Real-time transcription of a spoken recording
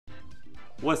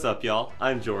What's up, y'all?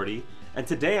 I'm Jordy, and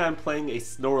today I'm playing a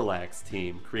Snorlax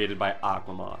team created by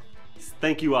Aquamoth.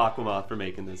 Thank you, Aquamoth, for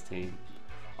making this team.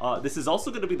 This is also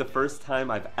going to be the first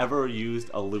time I've ever used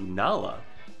a Lunala,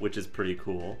 which is pretty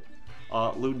cool.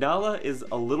 Lunala is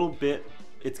a little bit...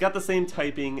 It's got the same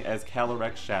typing as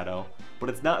Calyrex Shadow, but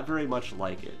it's not very much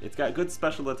like it. It's got good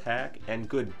special attack and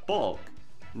good bulk,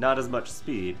 not as much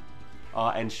speed.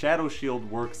 And Shadow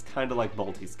Shield works kind of like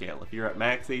multi-scale. If you're at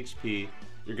max HP,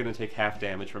 you're going to take half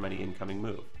damage from any incoming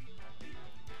move.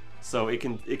 So it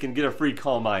can get a free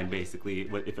Calm Mind basically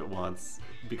if it wants,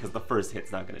 because the first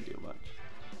hit's not going to do much.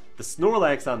 The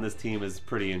Snorlax on this team is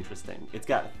pretty interesting. It's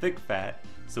got thick fat,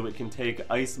 so it can take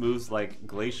ice moves like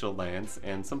Glacial Lance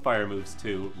and some fire moves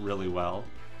too really well,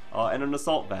 and an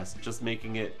Assault Vest, just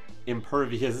making it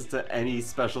impervious to any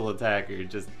special attacker.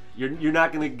 You're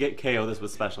not going to get KO this with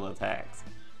special attacks.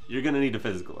 You're going to need a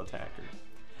physical attacker.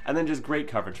 And then just great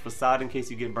coverage. Facade in case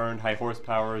you get burned, high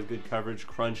horsepower is good coverage,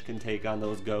 Crunch can take on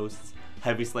those ghosts,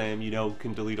 Heavy Slam, you know,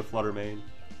 can delete a Flutter Mane.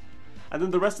 And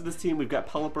then the rest of this team, we've got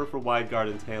Pelipper for Wide Guard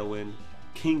and Tailwind,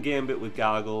 King Gambit with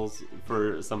Goggles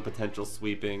for some potential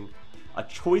sweeping, a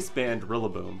Choice Band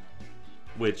Rillaboom,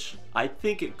 which I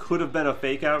think it could have been a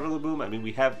fake out Rillaboom. I mean,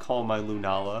 we have Calm Mind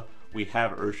Lunala, we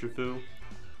have Urshifu,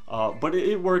 but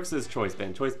it works as Choice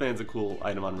Band. Choice Band's a cool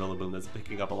item on Rillaboom that's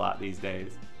picking up a lot these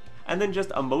days. And then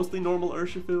just a mostly normal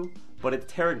Urshifu, but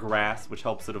it's Tera Grass, which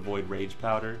helps it avoid Rage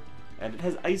Powder, and it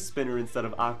has Ice Spinner instead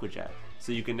of Aqua Jet,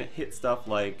 so you can hit stuff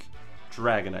like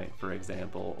Dragonite, for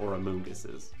example, or a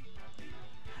Moongeist.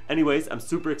 Anyways, I'm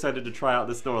super excited to try out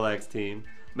this Snorlax team.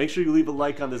 Make sure you leave a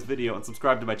like on this video and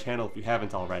subscribe to my channel if you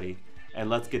haven't already,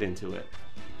 and let's get into it.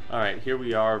 Alright, here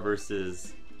we are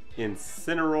versus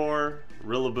Incineroar,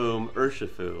 Rillaboom,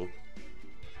 Urshifu,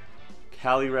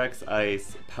 Calyrex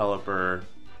Ice, Pelipper,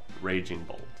 Raging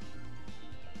Bolt.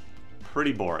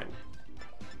 Pretty boring.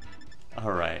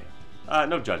 Alright.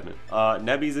 No judgment.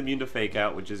 Nebby's immune to Fake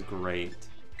Out, which is great.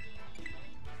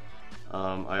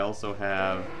 I also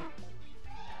have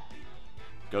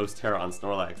Ghost Tera on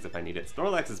Snorlax if I need it.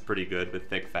 Snorlax is pretty good with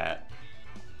thick fat,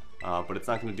 but it's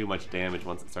not going to do much damage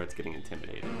once it starts getting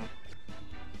intimidated.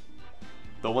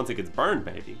 Though once it gets burned,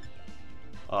 maybe.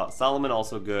 Solomon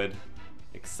also good,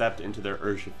 except into their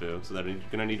Urshifu, so they're going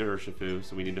to need an Urshifu,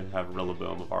 so we need to have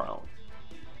Rillaboom of our own.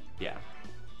 Yeah.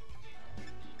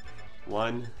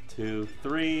 1, 2,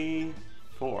 3,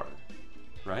 4.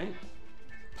 Right?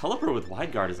 Pelipper with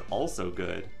Wide Guard is also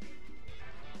good.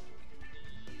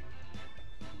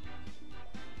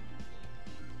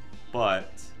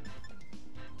 But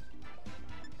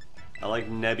I like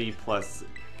Nebby plus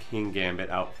King Gambit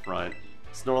out front.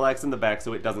 Snorlax in the back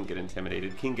so it doesn't get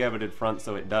intimidated. King Gambit in front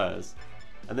so it does.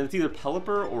 And then it's either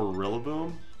Pelipper or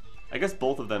Rillaboom. I guess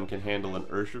both of them can handle an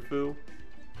Urshifu,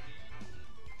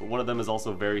 but one of them is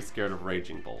also very scared of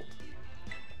Raging Bolt.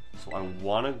 So I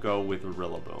want to go with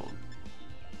Rillaboom.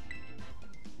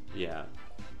 Yeah.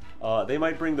 They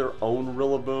might bring their own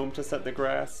Rillaboom to set the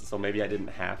grass, so maybe I didn't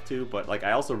have to, but like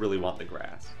I also really want the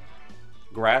grass.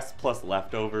 Grass plus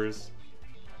Leftovers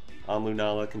on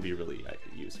Lunala can be really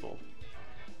useful.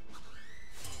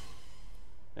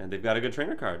 And they've got a good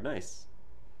trainer card, nice.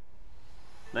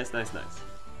 Nice, nice, nice.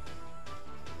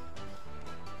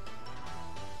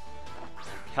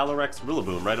 Calyrex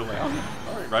Rillaboom right away. Oh,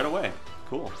 alright, right away.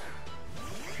 Cool.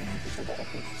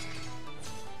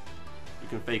 You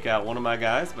can fake out one of my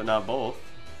guys, but not both.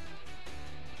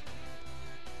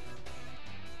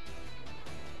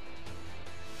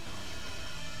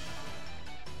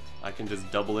 I can just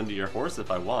double into your horse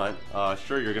if I want.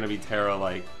 Sure, you're gonna be Tera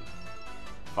like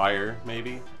Fire,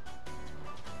 maybe.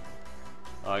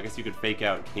 I guess you could fake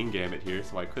out King Gambit here,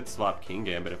 so I could swap King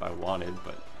Gambit if I wanted,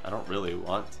 but I don't really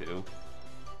want to.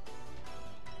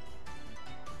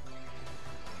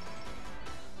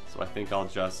 So I think I'll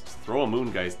just throw a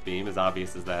Moongeist Beam, as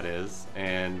obvious as that is,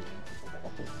 and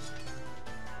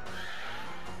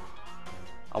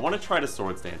I want to try to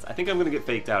Swords Dance. I think I'm going to get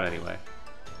faked out anyway.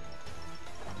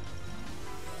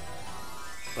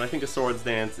 But I think a Swords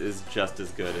Dance is just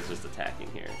as good as just attacking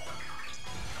here.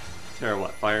 Tera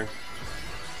what? Fire?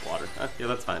 Water. Yeah,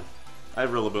 that's fine. I have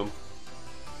Rillaboom.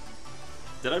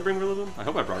 Did I bring Rillaboom? I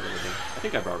hope I brought Rillaboom. I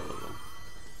think I brought Rillaboom.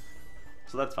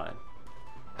 So that's fine.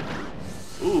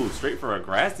 Ooh, straight for a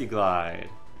Grassy Glide.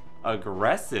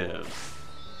 Aggressive.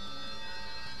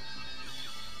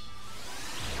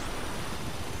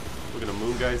 We're gonna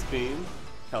Moongeist Beam.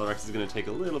 Calyrex is gonna take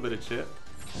a little bit of chip.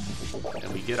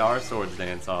 And we get our Swords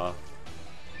Dance off.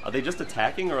 Are they just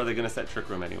attacking or are they gonna set Trick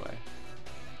Room anyway?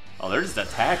 Oh, they're just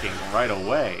attacking right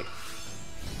away.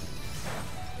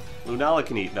 Lunala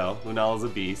can eat though. Lunala's a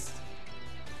beast.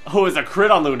 Oh, it was a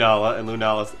crit on Lunala, and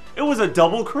Lunala's... It was a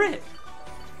double crit!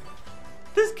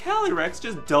 This Calyrex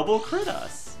just double crit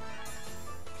us.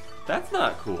 That's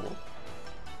not cool.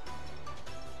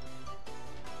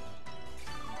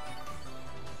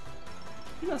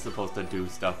 You're not supposed to do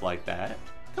stuff like that.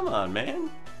 Come on, man.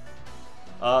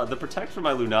 The protect for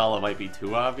my Lunala might be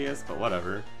too obvious, but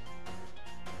whatever.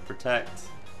 Protect,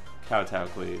 Kowtow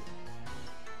Cleave.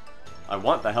 I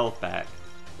want the health back.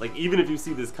 Like, even if you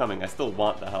see this coming, I still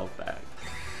want the health back.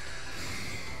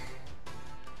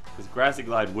 Because Grassy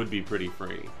Glide would be pretty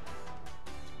free.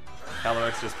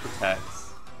 Calyrex just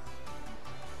protects.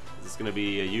 Is this gonna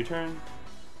be a U-turn?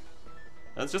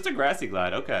 That's just a Grassy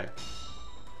Glide, okay.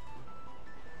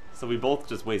 So we both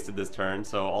just wasted this turn,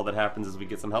 so all that happens is we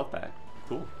get some health back.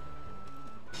 Cool.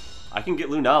 I can get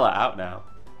Lunala out now.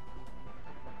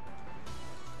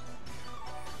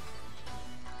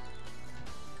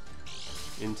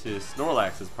 Into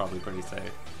Snorlax is probably pretty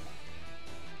safe.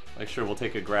 Like, sure, we'll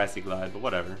take a Grassy Glide, but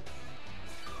whatever.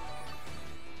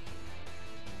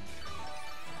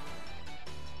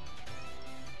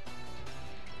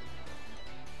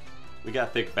 We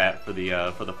got Thick Fat for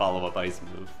the follow-up Ice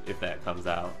move, if that comes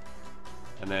out.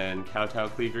 And then Kowtow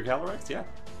Cleave your Calyrex? Yeah.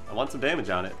 I want some damage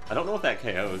on it. I don't know if that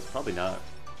KOs. Probably not.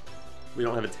 We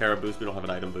don't have a Tera boost, we don't have an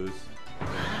item boost.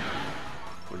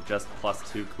 We're just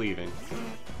 +2 cleaving.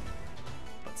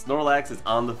 But Snorlax is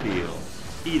on the field.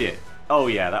 Eat it. Oh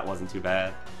yeah, that wasn't too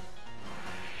bad.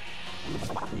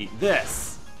 Eat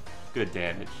this! Good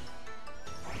damage.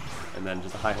 And then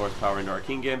just a high horsepower into our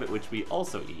King Gambit, which we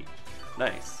also eat.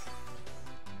 Nice.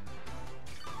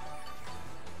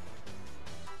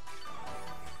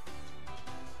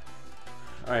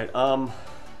 Alright, are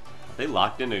they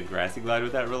locked into Grassy Glide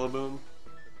with that Rillaboom?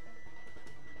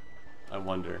 I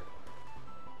wonder.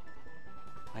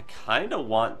 I kinda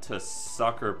want to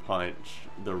Sucker Punch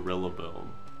the Rillaboom.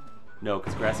 No,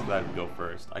 because Grassy Glide would go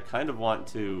first. I kind of want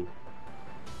to...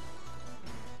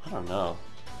 I don't know.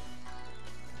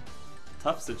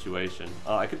 Tough situation.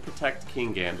 I could protect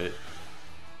King Gambit.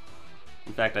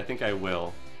 In fact, I think I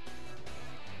will.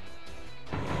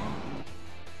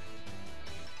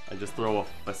 I just throw a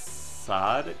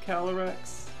Facade at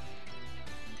Calyrex?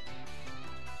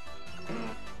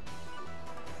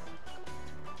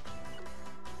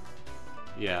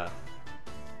 Yeah.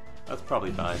 That's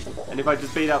probably fine. And if I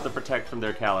just bait out the protect from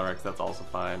their Calyrex, that's also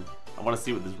fine. I want to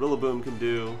see what this Rillaboom can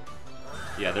do.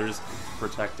 Yeah, they're just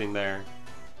protecting there.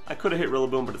 I could have hit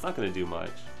Rillaboom, but it's not going to do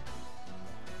much.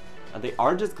 And they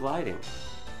are just gliding.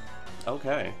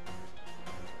 Okay.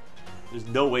 There's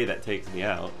no way that takes me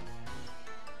out.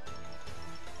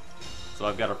 So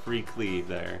I've got a free cleave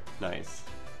there. Nice.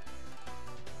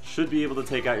 Should be able to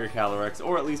take out your Calyrex,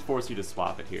 or at least force you to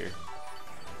swap it here.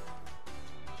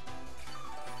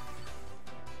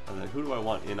 And then who do I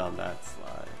want in on that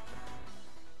slide?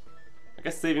 I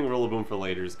guess saving Rillaboom for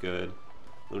later is good.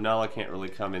 Lunala can't really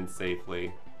come in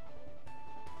safely.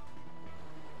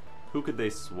 Who could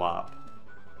they swap?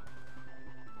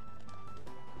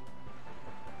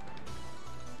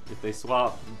 If they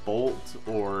swap Bolt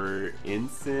or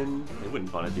Ensign, they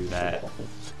wouldn't want to do that.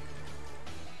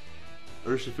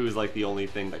 Urshifu is like the only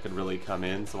thing that could really come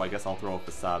in, so I guess I'll throw a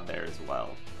Facade there as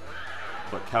well.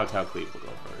 But Kowtow Cleave will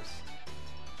go first.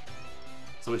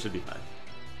 So it should be fine.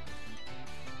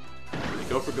 We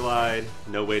go for Glide,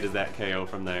 no way does that KO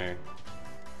from there.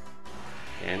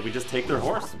 And we just take their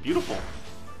horse, beautiful.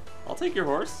 I'll take your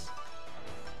horse.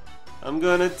 I'm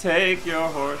gonna take your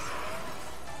horse.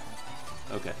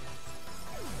 Okay.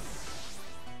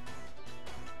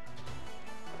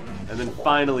 And then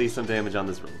finally some damage on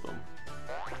this Rillaboom.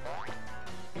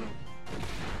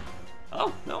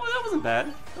 Oh, no, that wasn't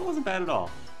bad. That wasn't bad at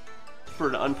all. For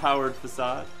an unpowered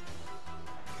Facade.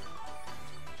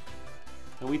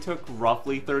 And we took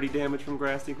roughly 30 damage from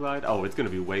Grassy Glide. Oh, it's gonna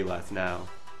be way less now.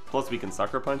 Plus we can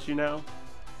Sucker Punch you now.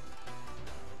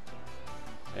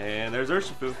 And there's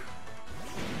Urshifu.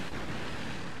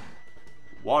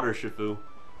 Water Shifu.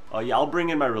 Oh yeah, I'll bring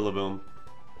in my Rillaboom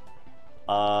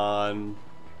on,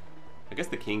 I guess,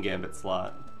 the King Gambit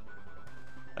slot.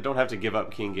 I don't have to give up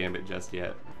King Gambit just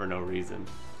yet for no reason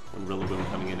when Rillaboom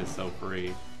coming in is so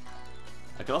free.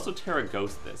 I could also Tera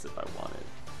Ghost this if I wanted,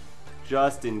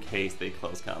 just in case they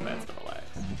close combat Snorlax.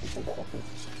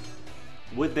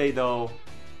 Would they though?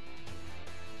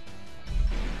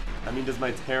 I mean, does my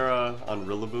Tera on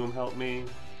Rillaboom help me?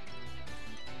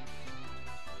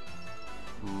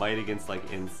 Might against like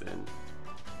Ensign.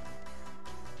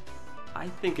 I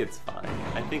think it's fine.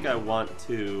 I think I want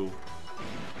to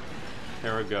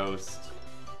Tera Ghost.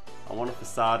 I want a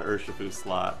Facade Urshifu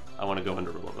slot. I want to go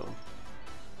into Rillaboom.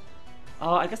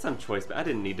 Oh, I guess I'm choice, but I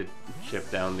didn't need to chip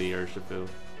down the Urshifu.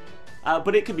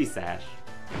 But it could be Sash.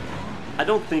 I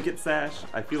don't think it's Sash.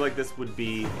 I feel like this would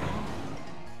be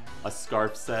a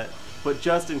Scarf set, but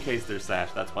just in case there's Sash,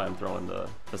 that's why I'm throwing the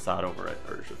Facade over at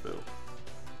Urshifu.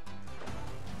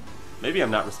 Maybe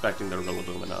I'm not respecting their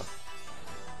Rillaboom enough.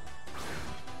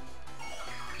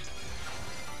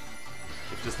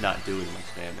 It's just not doing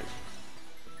much damage.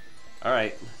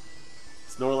 Alright.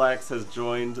 Snorlax has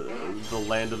joined the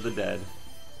land of the dead.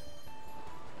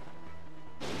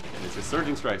 And it's just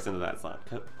Surging Strikes into that slot.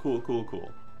 Cool, cool,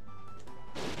 cool.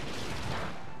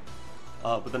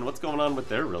 But then what's going on with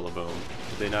their Rillaboom?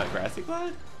 Did they not Grassy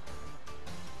Glide?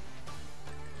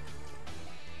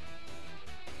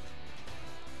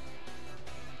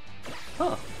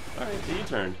 Huh. Alright, so you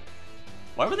turned.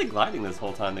 Why were they gliding this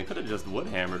whole time? They could have just wood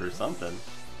hammered or something.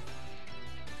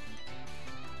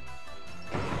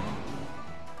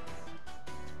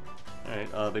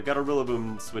 Alright, they've got a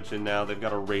Rillaboom switch in now. They've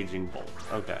got a Raging Bolt.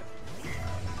 Okay.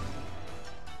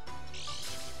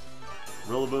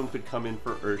 Rillaboom could come in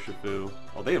for Urshifu.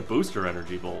 Oh, they have Booster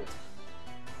Energy Bolt.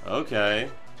 Okay.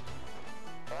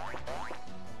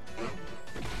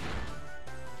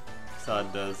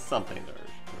 Facade does something to Urshifu.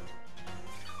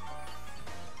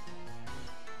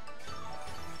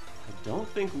 I don't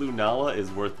think Lunala is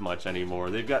worth much anymore.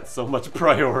 They've got so much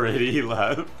priority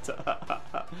left.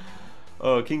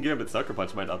 Oh, King Gambit Sucker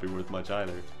Punch might not be worth much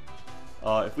either.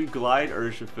 If we glide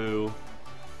Urshifu,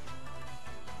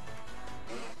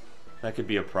 that could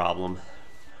be a problem.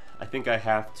 I think I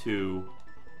have to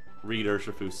read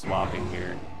Urshifu swapping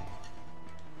here.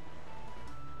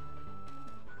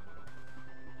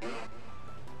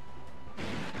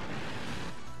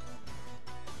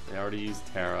 They already used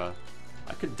Tera.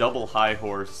 I could double High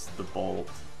Horse the Bolt.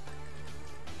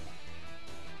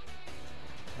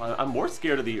 I'm more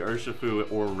scared of the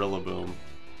Urshifu or Rillaboom,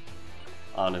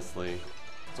 honestly.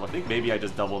 So I think maybe I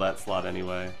just double that slot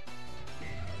anyway.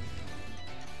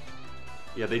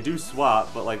 Yeah, they do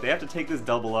swap, but like they have to take this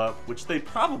double up, which they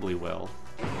probably will.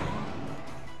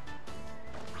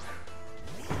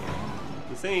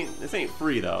 This ain't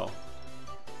free though.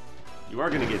 You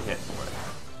are gonna get hit for it.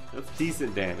 That's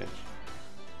decent damage.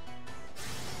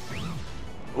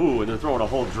 Ooh, and they're throwing a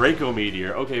whole Draco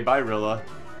Meteor. Okay, bye Rilla.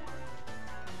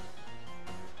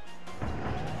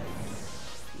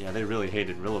 Yeah, they really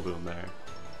hated Rillaboom there.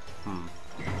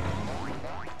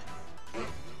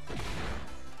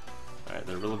 Alright,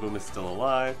 their Rillaboom is still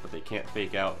alive, but they can't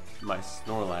fake out my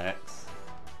Snorlax.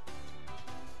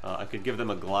 I could give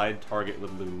them a glide target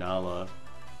with Lunala.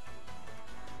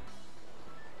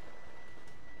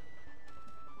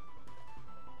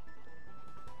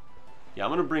 Yeah, I'm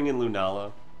gonna bring in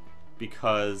Lunala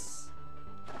because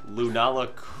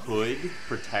Lunala could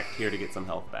protect here to get some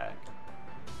health back.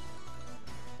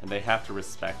 And they have to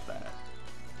respect that.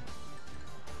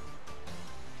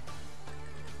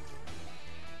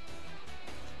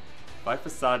 If I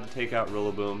Facade to take out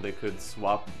Rillaboom, they could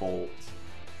swap Bolt,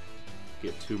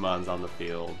 get 2 Mons on the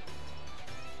field.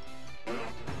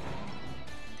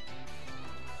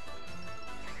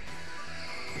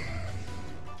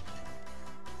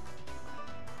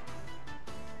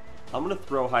 I'm gonna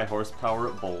throw High Horsepower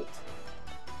at Bolt.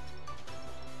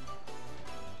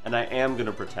 And I am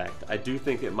gonna protect. I do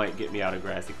think it might get me out of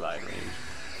Grassy Glide range.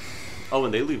 Oh,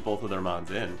 and they leave both of their Mons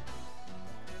in.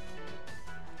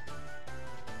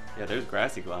 Yeah, there's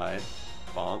Grassy Glide.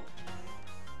 Bonk.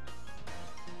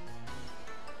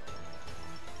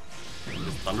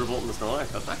 Just Thunderbolt in the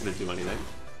Snorlax, that's not gonna do anything.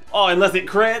 Oh, unless it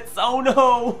crits! Oh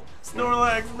no!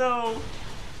 Snorlax, no!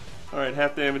 Alright,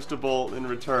 half damage to Bolt in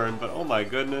return, but oh my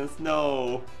goodness,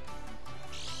 no!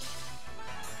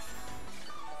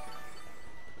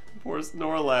 Poor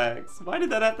Snorlax. Why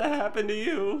did that have to happen to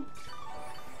you?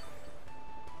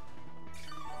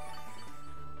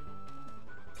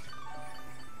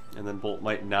 And then Bolt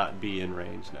might not be in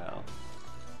range now.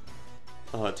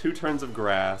 2 turns of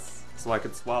grass, so I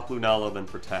could swap Lunala then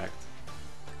protect.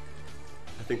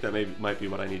 I think that might be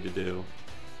what I need to do.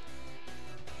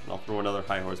 And I'll throw another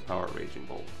High Horsepower Raging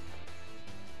Bolt.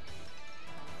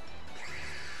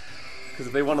 Because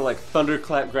if they want to like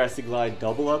Thunderclap Grassy Glide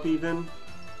double up even,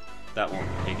 that won't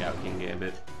take out King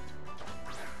Gambit.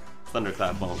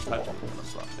 Thunderclap won't touch him when I'm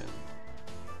swapped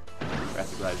in.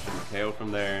 Grassy Glide shouldn't KO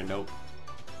from there, nope.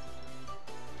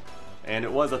 And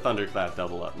it was a Thunderclap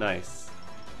double up, nice.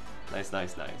 Nice,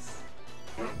 nice, nice.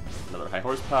 Another High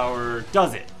Horsepower,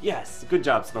 does it! Yes! Good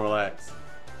job, Snorlax.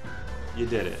 You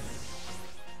did it.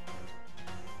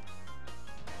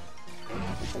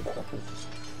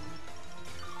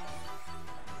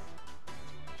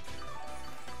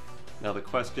 Now the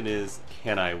question is,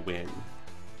 can I win?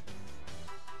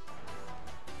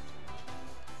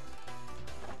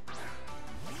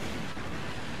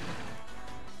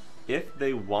 if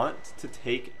they want to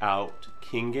take out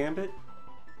King Gambit,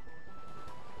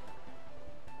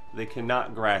 they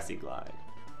cannot Grassy Glide.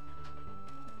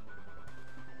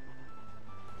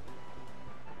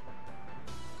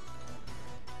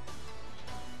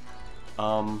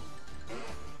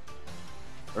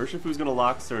 Urshifu's gonna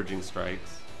lock Surging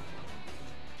Strikes.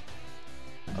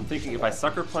 I'm thinking if I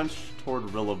Sucker Punch toward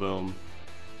Rillaboom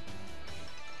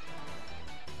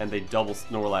and they double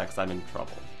Snorlax, I'm in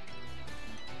trouble.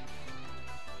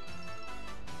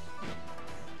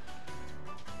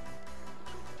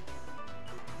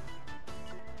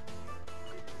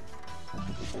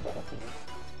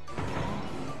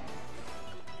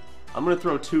 I'm gonna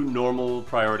throw 2 normal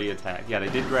priority attack. Yeah, they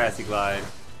did Grassy Glide.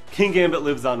 King Gambit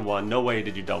lives on 1. No way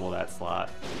did you double that slot.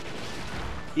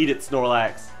 Eat it,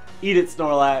 Snorlax. Eat it,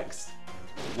 Snorlax.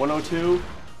 102.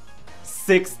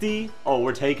 60. Oh,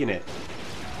 we're taking it.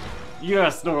 Yeah,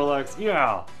 Snorlax.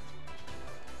 Yeah.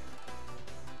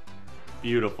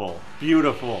 Beautiful.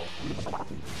 Beautiful.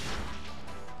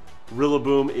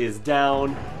 Rillaboom is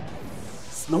down.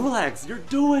 Snorlax, you're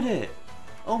doing it.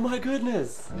 Oh my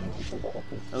goodness.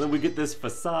 And then we get this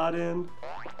Facade in.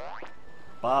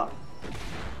 Bop.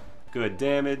 Good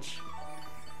damage.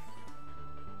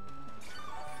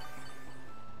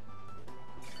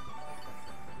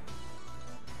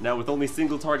 Now with only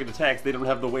single target attacks, they don't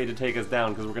have the way to take us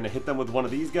down because we're going to hit them with one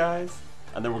of these guys,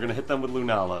 and then we're going to hit them with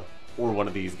Lunala, or one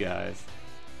of these guys.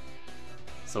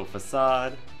 So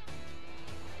Facade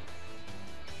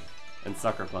and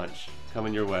Sucker Punch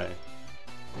coming your way.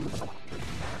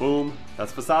 Boom.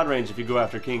 That's Facade range if you go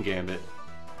after King Gambit.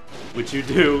 Which you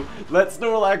do. Let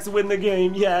Snorlax win the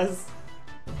game, yes!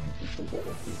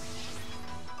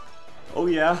 Oh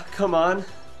yeah, come on.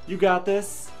 You got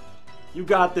this. You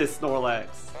got this, Snorlax.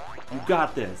 You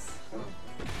got this.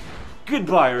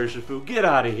 Goodbye, Urshifu. Get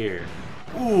out of here.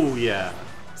 Ooh, yeah.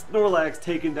 Snorlax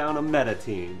taking down a meta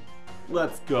team.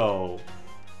 Let's go.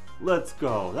 Let's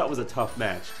go. That was a tough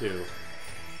match, too.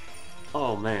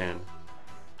 Oh, man.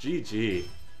 GG.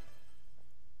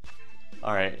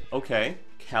 Alright, okay.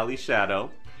 Cali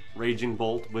Shadow, Raging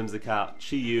Bolt, Whimsicott,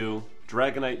 Chi-Yu,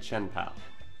 Dragonite, Chien-Pao.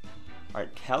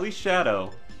 Alright, Cali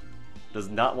Shadow does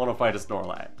not want to fight a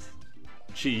Snorlax.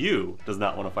 Chi-Yu does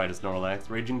not want to fight a Snorlax.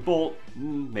 Raging Bolt,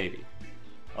 maybe.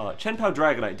 Chien-Pao,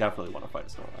 Dragonite definitely want to fight a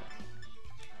Snorlax.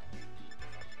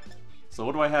 So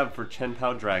what do I have for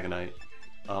Chien-Pao, Dragonite?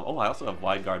 Oh, I also have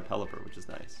Wide Guard Pelipper, which is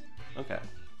nice. Okay.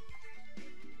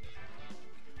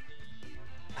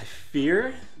 I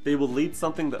fear they will lead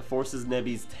something that forces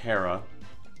Nebby's Tera.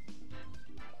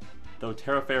 Though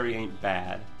Tera Fairy ain't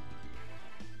bad.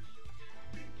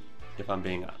 If I'm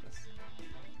being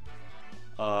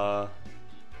honest.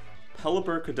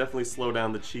 Pelipper could definitely slow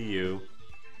down the Chi-Yu.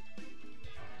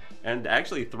 And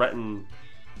actually threaten...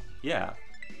 Yeah,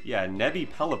 Nebby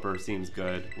Pelipper seems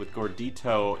good, with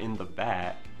Gordito in the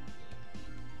back.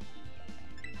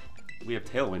 We have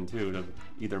Tailwind too, to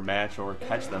either match or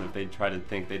catch them if they try to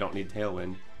think they don't need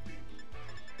Tailwind.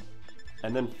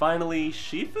 And then finally,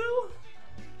 Shifu?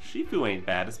 Shifu ain't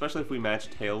bad, especially if we match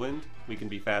Tailwind. We can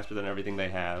be faster than everything they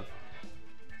have.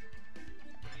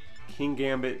 King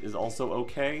Gambit is also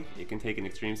okay. It can take an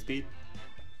extreme speed.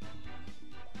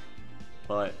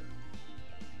 But,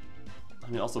 I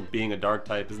mean, also being a dark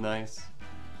type is nice.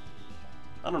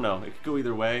 I don't know, it could go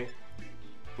either way.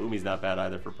 Boomy's not bad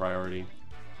either for priority.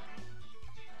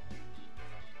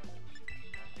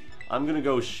 I'm gonna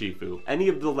go Shifu. Any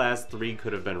of the last 3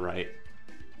 could have been right.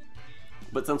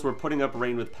 But since we're putting up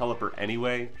rain with Pelipper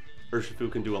anyway, Urshifu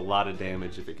can do a lot of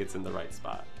damage if it gets in the right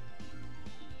spot.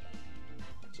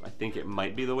 So I think it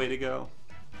might be the way to go.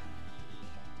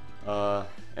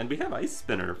 And we have Ice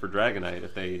Spinner for Dragonite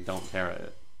if they don't Tera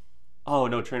it. Oh,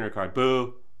 no trainer card.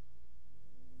 Boo!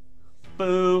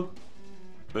 Boo!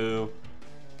 Boo.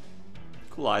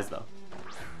 Cool eyes, though.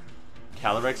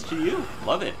 Calyrex Chi-Yu.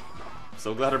 Love it.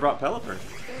 So glad I brought Pelipper.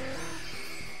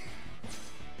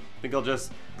 Think I'll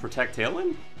just protect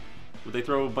Tailwind? Would they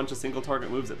throw a bunch of single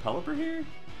target moves at Pelipper here?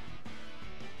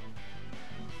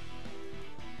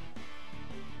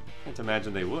 Can't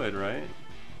imagine they would, right?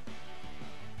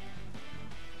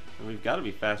 And we've got to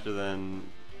be faster than...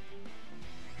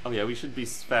 Oh yeah, we should be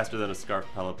faster than a Scarf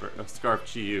Pelipper, a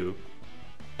Scarf Chi-Yu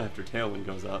after Tailwind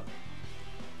goes up.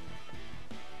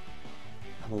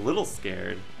 I'm a little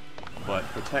scared, but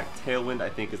protect Tailwind I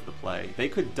think is the play. They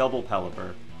could double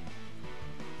Pelipper.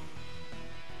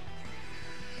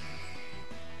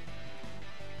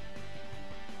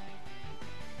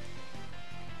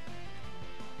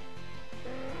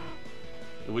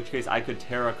 In which case I could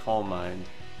Tera Calm Mind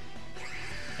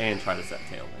and try to set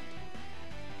Tailwind.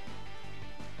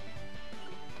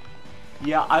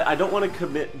 Yeah, I don't want to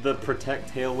commit the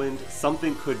Protect Tailwind.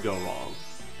 Something could go wrong.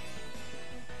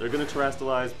 They're going to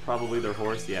Terrestrialize probably their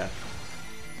horse, yeah.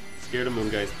 Scared of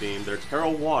Moongeist Beam. They're Tera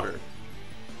Water.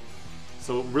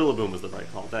 So Rillaboom was the right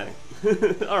call, dang.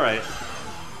 Alright.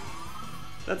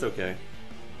 That's okay.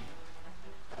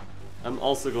 I'm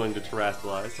also going to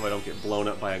Terrestrialize so I don't get blown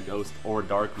up by a Ghost or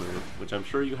Dark move, which I'm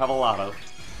sure you have a lot of.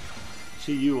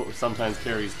 Chi-Yu sometimes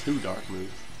carries 2 Dark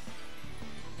moves.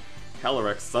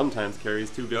 Calyrex sometimes carries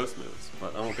 2 Ghost moves,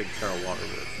 but I don't think Tera Water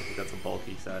would. I think that's a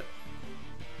bulky set.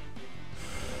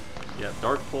 Yeah,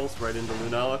 Dark Pulse right into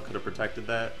Lunala, could have protected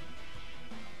that.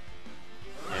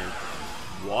 And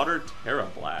Water Tera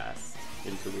Blast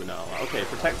into Lunala. Okay,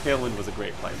 Protect Tailwind was a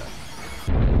great play then.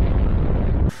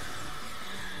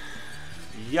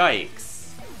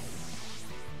 Yikes.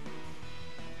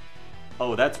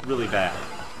 Oh, that's really bad.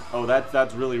 Oh,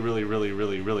 that's really, really, really,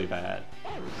 really, really bad.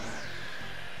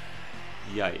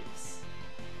 Yikes.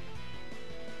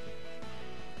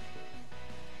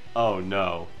 Oh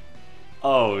no.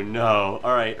 Oh no.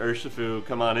 Alright, Urshifu,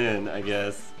 come on in, I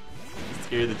guess.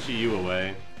 Scare the Chi-Yu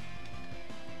away.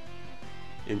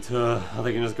 Into...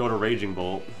 they can just go to Raging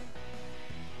Bolt.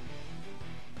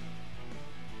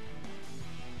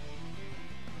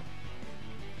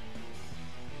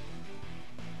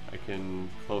 I can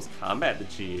close combat the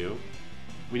Chi-Yu.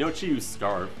 We know Chi-Yu's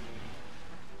Scarf,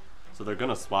 so they're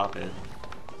gonna swap it.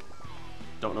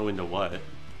 Don't know into what.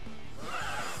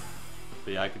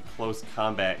 But yeah, I could close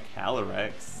combat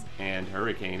Calyrex and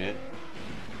Hurricane it.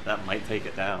 That might take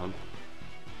it down.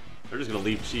 They're just gonna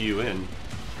leave Chi-Yu in.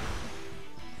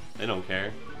 They don't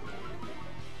care.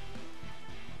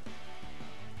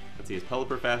 Let's see, is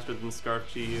Pelipper faster than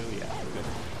Scarf Chi-Yu? Yeah, okay.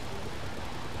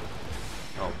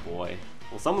 Oh boy.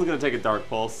 Well, someone's gonna take a Dark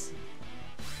Pulse.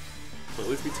 So at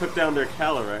least we took down their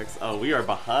Calyrex. Oh, we are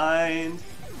behind.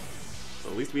 So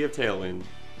at least we have Tailwind.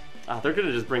 Ah, they're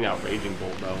gonna just bring out Raging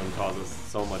Bolt though and cause us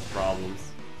so much problems.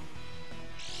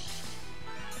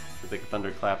 But they can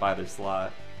Thunderclap either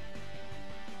slot.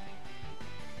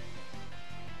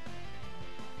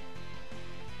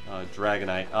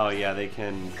 Dragonite. Oh yeah, they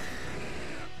can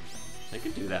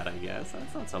do that, I guess.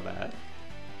 That's not so bad.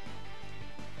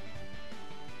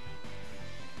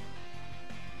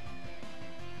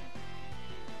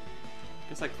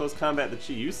 Guess I close combat the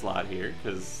Chi-Yu slot here,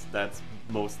 because that's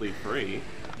mostly free.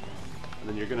 And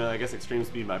then you're gonna, I guess, Extreme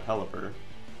Speed my Pelipper.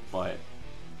 But,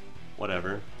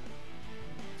 whatever.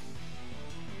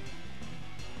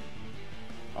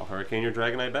 I'll Hurricane your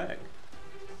Dragonite back.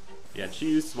 Yeah,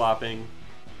 Chi-Yu swapping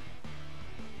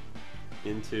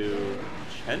into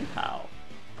Chen-Pao.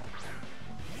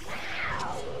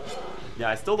 Yeah,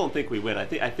 I still don't think we win. I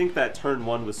think that turn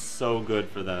 1 was so good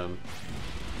for them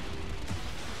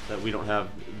that we don't have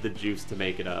the juice to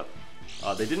make it up.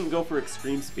 They didn't go for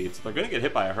Extreme Speed, so they're gonna get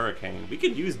hit by a Hurricane. We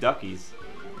could use Duckies.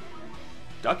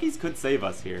 Duckies could save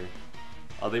us here.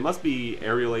 They must be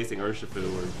Aerial Acing Urshifu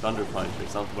or Thunder Punch or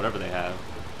something, whatever they have.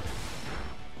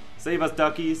 Save us,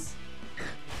 Duckies.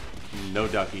 No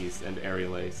Duckies and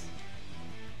Aerial Ace.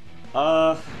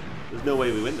 There's no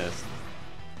way we win this.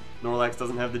 Snorlax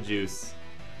doesn't have the juice.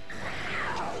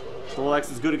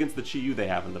 Snorlax is good against the Chi-Yu they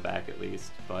have in the back at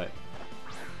least, but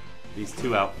these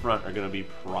two out front are going to be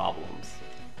problems.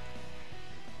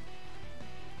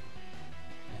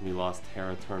 And we lost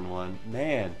Tera turn 1.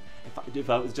 Man, if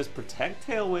I was just Protect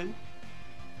Tailwind,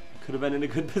 could have been in a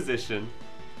good position.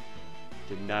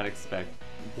 Did not expect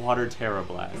Water Tera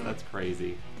Blast. That's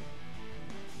crazy.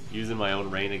 Using my own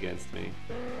rain against me.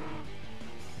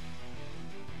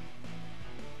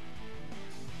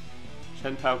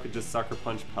 Chen-Pao could just Sucker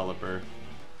Punch Pelipper.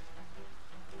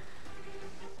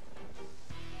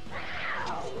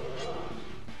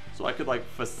 So I could like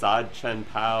Facade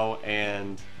Chen-Pao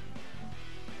and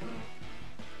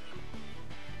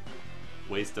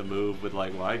waste a move with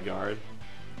like Wide Guard.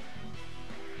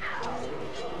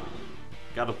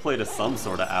 Gotta play to some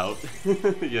sort of out,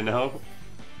 you know?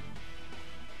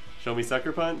 Show me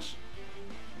Sucker Punch?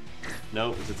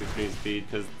 Nope, it's just Extreme Speed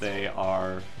because they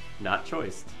are not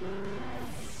choiced.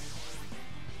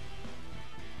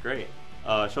 Great.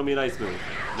 Show me an Ice move.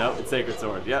 Nope, it's Sacred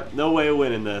Sword. Yep, no way of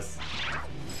winning this.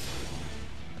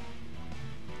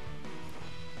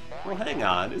 Well, hang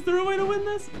on. Is there a way to win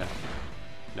this? No.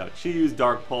 No, Chi-Yu's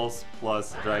Dark Pulse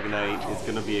plus Dragonite is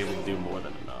going to be able to do more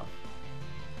than enough.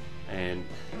 And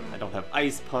I don't have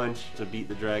Ice Punch to beat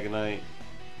the Dragonite.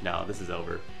 No, this is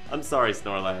over. I'm sorry,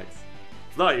 Snorlax.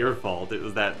 It's not your fault. It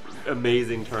was that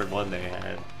amazing turn 1 they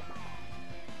had.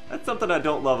 That's something I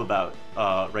don't love about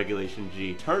Regulation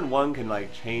G. Turn 1 can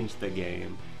like change the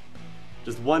game.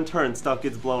 Just one turn, stuff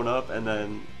gets blown up, and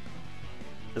then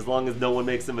As long as no one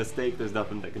makes a mistake, there's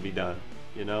nothing that can be done,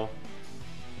 you know?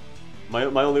 My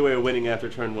only way of winning after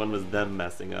turn 1 was them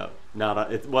messing up.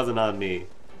 It wasn't on me.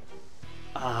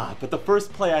 But the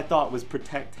first play I thought was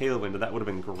Protect Tailwind, and that would have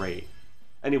been great.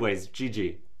 Anyways,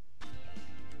 GG.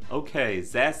 Okay,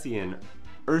 Zacian,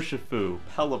 Urshifu,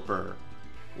 Pelipper,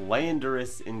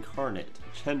 Landorus Incarnate,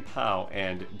 Chenpao,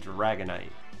 and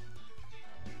Dragonite.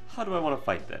 How do I want to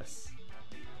fight this?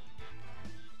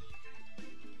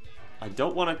 I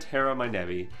don't want to Tera my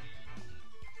Nevi,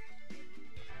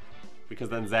 because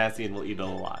then Zacian will eat it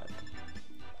alive.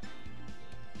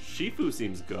 Shifu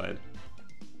seems good,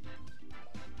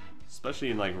 especially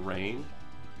in like rain.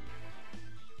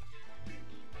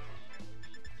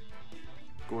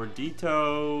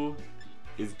 Gordito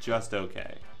is just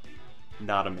okay,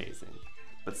 not amazing.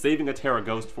 But saving a Tera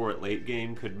Ghost for it late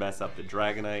game could mess up the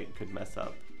Dragonite, could mess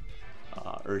up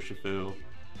Urshifu,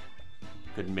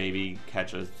 could maybe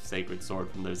catch a Sacred Sword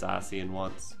from their Zacian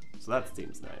once. So that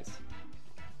seems nice.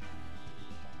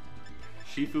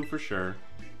 Shifu for sure.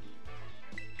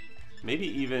 Maybe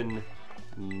even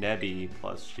Nebi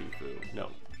plus Shifu. No,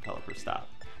 Pelipper, stop.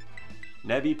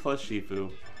 Nebi plus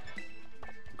Shifu.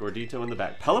 Gordito in the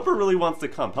back. Pelipper really wants to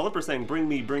come. Pelipper saying, bring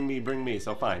me, bring me, bring me.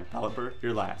 So fine, Pelipper,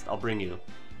 you're last. I'll bring you.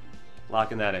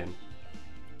 Locking that in.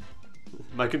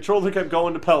 My controller kept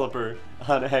going to Pelipper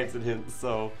on accident,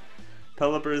 so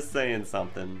Pelipper is saying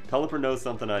something. Pelipper knows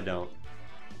something I don't.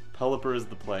 Pelipper is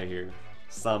the play here.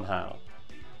 Somehow.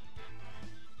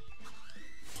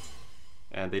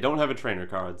 And they don't have a trainer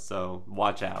card, so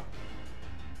watch out.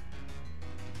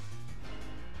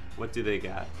 What do they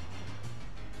got?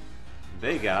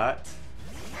 They got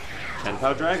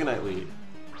Chenpao Dragonite lead.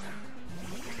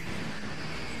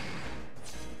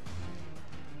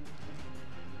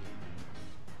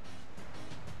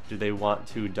 Do they want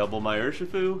to double my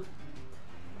Urshifu?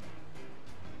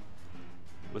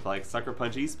 With like Sucker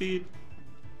Punch E-Speed?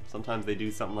 Sometimes they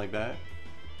do something like that.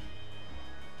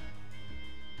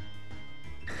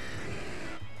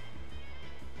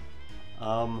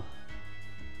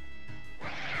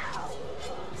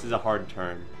 This is a hard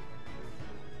turn.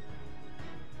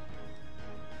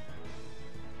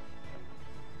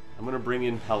 I'm gonna bring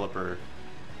in Pelipper.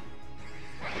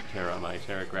 What Tera am I?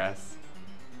 Tera Grass?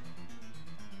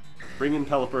 Bring in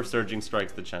Pelipper, Surging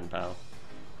Strikes the Chenpao.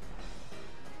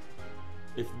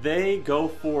 If they go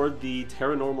for the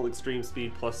Tera Normal Extreme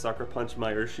Speed plus Sucker Punch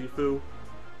my Urshifu,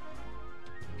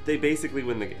 they basically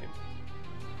win the game.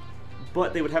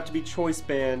 But they would have to be Choice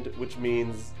Band, which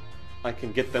means I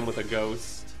can get them with a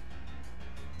Ghost.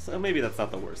 So maybe that's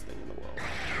not the worst thing in the world.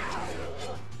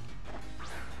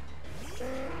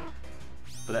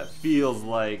 But that feels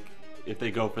like if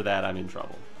they go for that, I'm in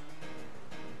trouble.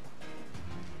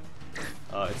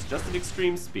 It's just an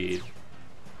Extreme Speed,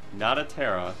 not a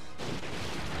Tera.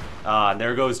 And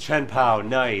there goes Chenpao,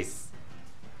 nice!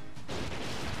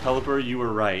 Pelipper, you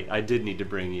were right, I did need to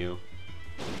bring you.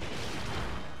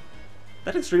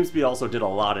 That Extreme Speed also did a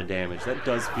lot of damage. That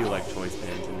does feel like Choice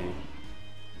Band to me.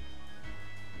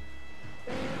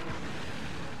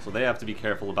 So they have to be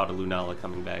careful about a Lunala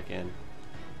coming back in.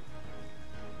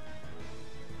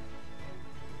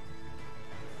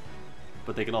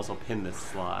 But they can also pin this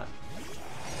slot.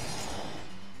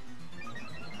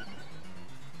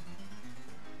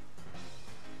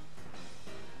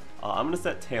 I'm gonna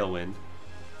set Tailwind.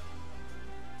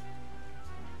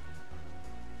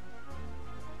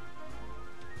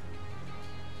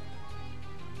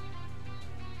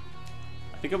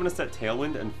 I think I'm gonna set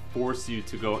Tailwind and force you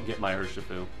to go get my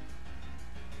Urshifu.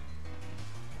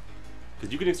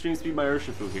 Because you can Extreme Speed my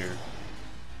Urshifu here.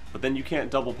 But then you can't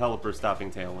double Pelipper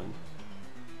stopping Tailwind.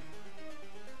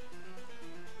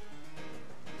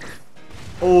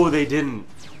 Oh, they didn't.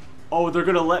 Oh, they're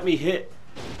gonna let me hit.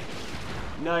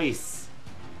 Nice.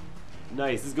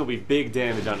 Nice. This is gonna be big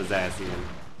damage on his Zacian.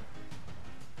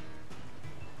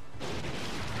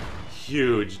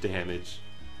 Huge damage.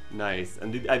 Nice.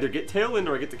 And either get Tailwind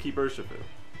or I get to keep Urshifu.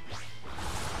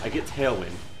 I get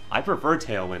Tailwind. I prefer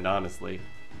Tailwind, honestly.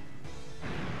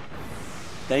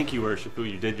 Thank you,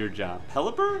 Urshifu. You did your job.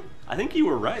 Pelipper? I think you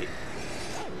were right.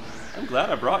 I'm glad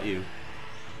I brought you.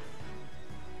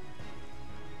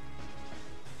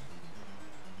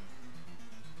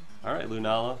 Alright,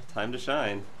 Lunala. Time to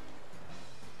shine.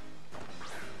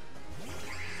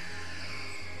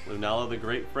 Lunala the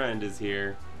Great Friend is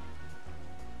here.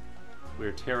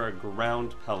 We're Tera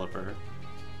Ground Pelipper.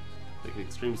 They could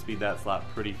Extreme Speed that slot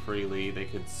pretty freely. They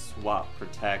could swap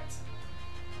Protect.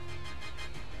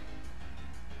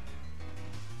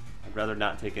 I'd rather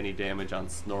not take any damage on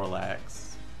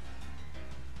Snorlax.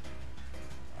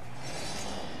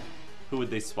 Who would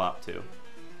they swap to?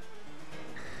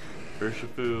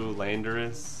 Urshifu,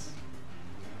 Landorus,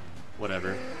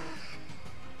 whatever.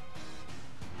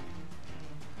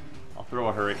 I'll throw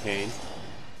a Hurricane.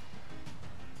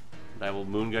 And I will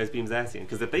Moongeist Beam Zacian.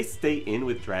 Because if they stay in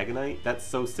with Dragonite, that's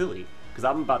so silly. Because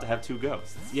I'm about to have 2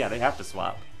 ghosts. Yeah, they have to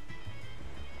swap.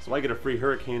 So I get a free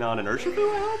Hurricane on an Urshifu,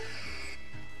 I hope?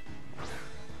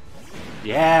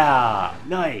 Yeah!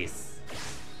 Nice!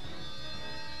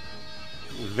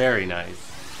 Very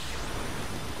nice.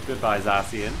 Goodbye,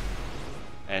 Zacian.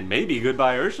 And maybe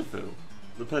goodbye, Urshifu.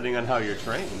 Depending on how you're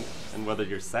trained and whether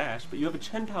you're Sash. But you have a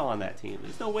Chen-Pao on that team.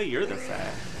 There's no way you're the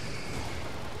Sash.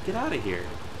 Get out of here.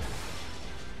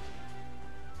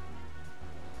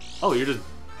 Oh, you're just...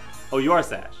 Oh, you are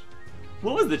Sash.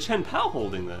 What was the Chen-Pao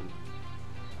holding then?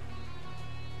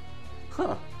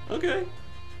 Huh, okay.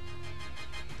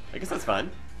 I guess that's fine.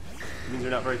 It means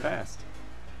you're not very fast.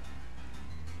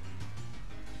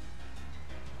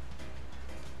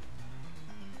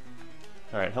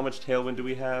 Alright, how much Tailwind do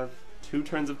we have? 2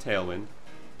 turns of Tailwind.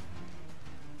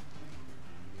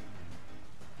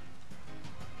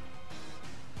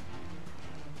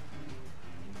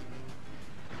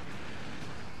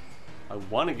 I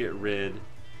want to get rid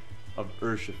of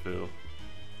Urshifu.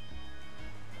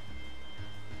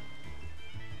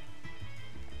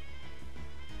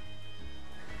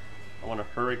 I want a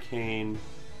Hurricane,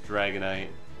 Dragonite.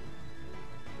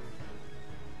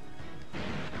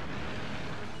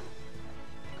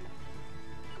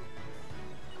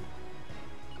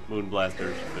 Moonblast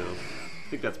Urshifu. I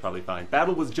think that's probably fine.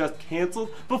 Battle was just canceled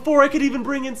before I could even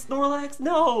bring in Snorlax?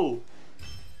 No!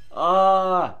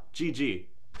 GG.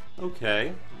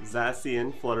 Okay.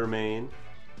 Zacian, Fluttermane,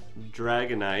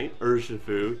 Dragonite,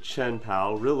 Urshifu,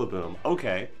 Chen-Pao, Rillaboom.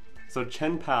 Okay. So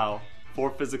Chen-Pao, 4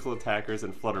 physical attackers,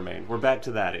 and Fluttermane. We're back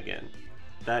to that again.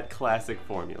 That classic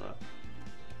formula.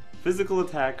 Physical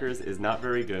attackers is not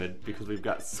very good because we've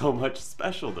got so much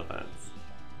special defense.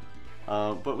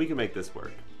 But we can make this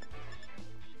work.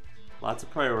 Lots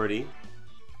of priority,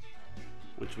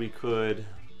 which we could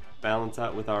balance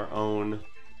out with our own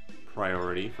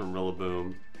priority from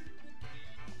Rillaboom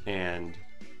and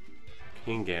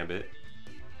King Gambit.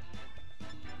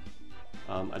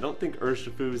 I don't think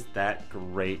Urshifu's that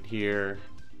great here,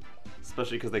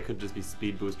 especially because they could just be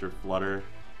Speed Booster Flutter.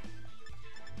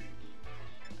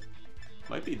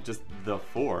 Might be just the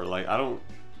 4. Like, I don't...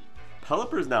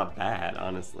 Pelipper's not bad,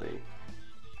 honestly.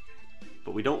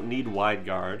 But we don't need Wide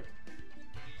Guard.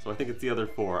 So I think it's the other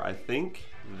 4. I think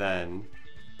then...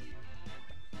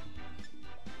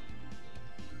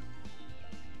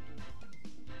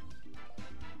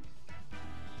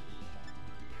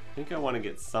 I think I want to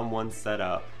get someone set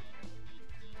up.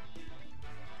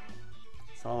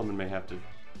 Solomon may have to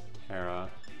Tera.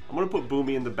 I'm going to put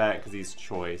Boomy in the back because he's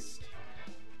choiced.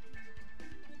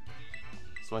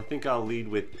 So I think I'll lead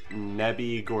with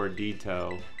Nebby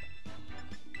Gordito.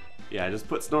 Yeah, just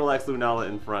put Snorlax Lunala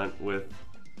in front with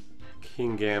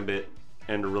King Gambit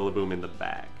and Rillaboom in the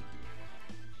back.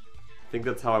 I think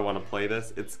that's how I want to play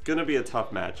this. It's going to be a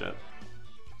tough matchup.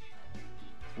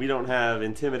 We don't have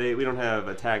Intimidate, we don't have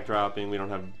Attack Dropping, we don't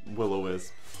have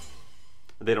Will-O-Wisp.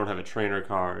 They don't have a Trainer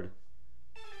card.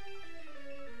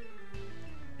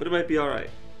 But it might be alright.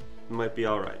 It might be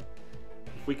alright.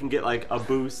 If we can get like a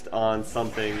boost on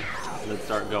something and then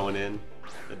start going in,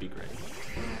 that'd be great.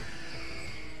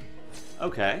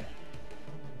 Okay.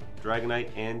 Dragonite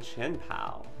and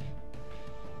Chen-Pao.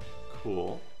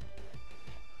 Cool.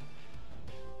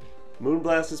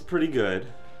 Moonblast is pretty good.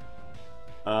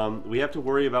 We have to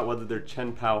worry about whether their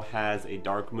Chen-Pao has a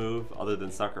dark move other than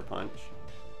Sucker Punch.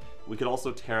 We could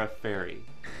also Tera Fairy.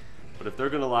 But if they're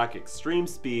going to lock Extreme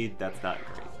Speed, that's not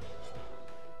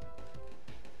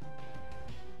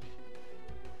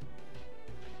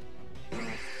great.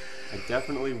 I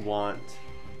definitely want...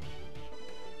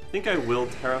 I think I will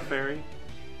Tera Fairy.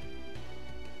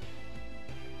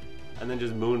 And then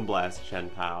just Moonblast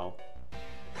Chen-Pao.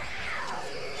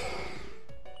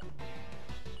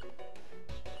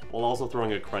 While also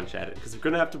throwing a Crunch at it, because we're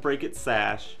going to have to break its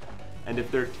Sash, and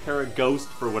if they're Tera Ghost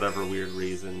for whatever weird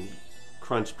reason,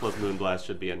 Crunch plus Moonblast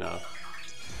should be enough.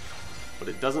 But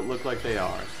it doesn't look like they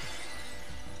are.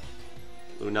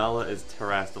 Lunala is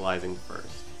Terastallizing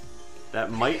first.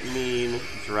 That might mean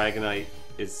Dragonite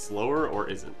is slower or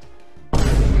isn't.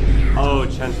 Oh,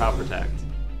 Chen-Pao Protect.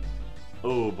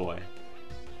 Oh boy.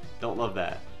 Don't love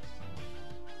that.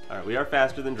 Alright, we are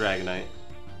faster than Dragonite.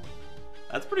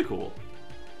 That's pretty cool.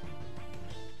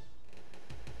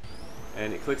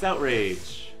 And it clicks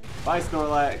Outrage. Bye,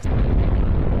 Snorlax.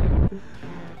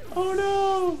 Oh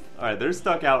no! Alright, they're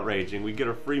stuck outraging. We get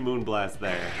a free Moonblast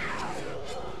there.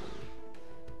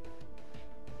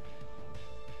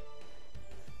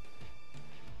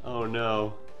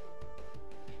 no.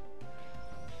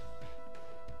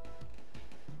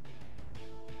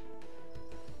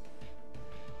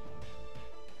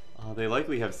 Oh, they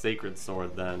likely have Sacred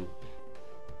Sword then.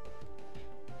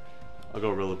 I'll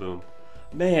go Rillaboom.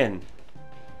 Man,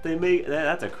 they make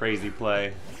that's a crazy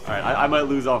play. All right, I might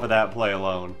lose off of that play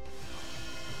alone.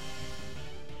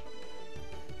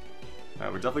 All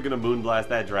right, we're definitely gonna Moonblast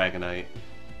that Dragonite.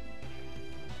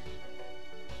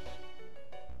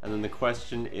 And then the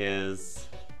question is,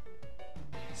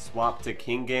 swap to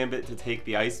King Gambit to take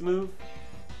the Ice move?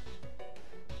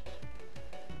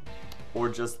 Or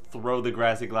just throw the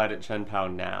Grassy Glide at Chen-Pao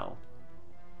now?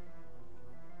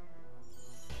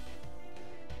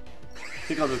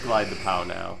 I think I'll just Glide the Pao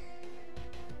now.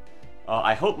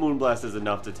 I hope Moonblast is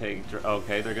enough to take...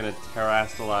 Okay, they're gonna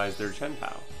Terastalize their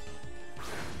Chen-Pao.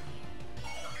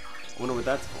 I wonder what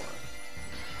that's for.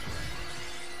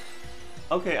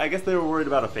 Okay, I guess they were worried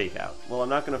about a fake out. Well, I'm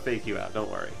not gonna fake you out,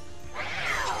 don't worry.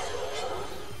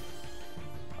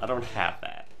 I don't have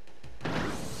that.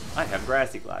 I have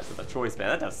Grassy Glide with a Choice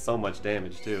Band. That does so much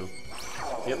damage, too.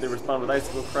 Yep, they respond with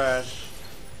Icicle Crash,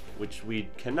 which we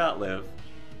cannot live.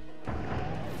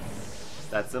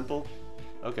 That simple?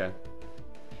 Okay.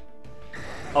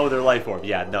 Oh, they're Life Orb.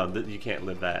 Yeah, no, you can't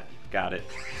live that. Got it.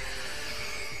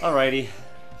 Alrighty.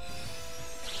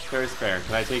 Fair is fair.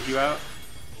 Can I take you out?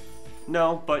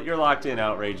 No, but you're locked in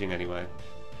Outraging anyway.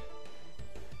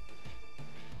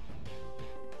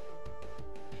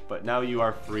 But now you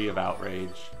are free of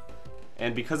Outrage.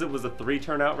 And because it was a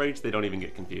 3-turn Outrage, they don't even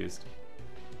get confused.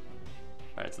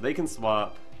 Alright, so they can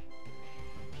swap.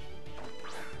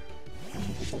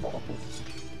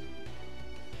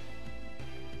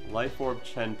 Life Orb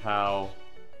Chen-Pao.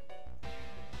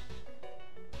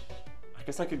 I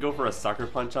guess I could go for a Sucker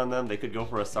Punch on them. They could go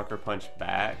for a Sucker Punch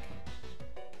back.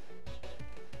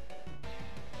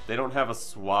 They don't have a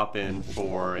swap in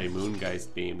for a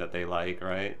Moongeist Beam that they like,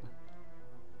 right?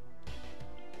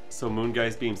 So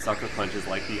Moongeist Beam Sucker Punch is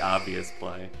like the obvious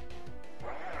play.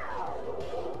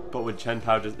 But would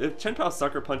Chen-Pao just... If Chen-Pao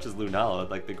Sucker Punches Lunala,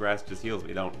 like the grass just heals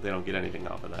me, they don't get anything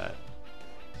off of that.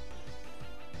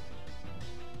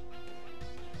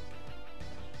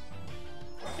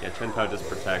 Yeah, Chen-Pao just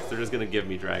protects. They're just gonna give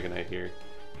me Dragonite here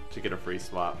to get a free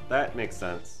swap. That makes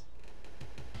sense.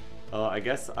 I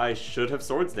guess I should have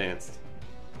Swords Danced.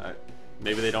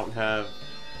 Maybe they don't have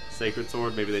Sacred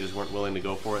Sword, maybe they just weren't willing to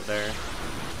go for it there.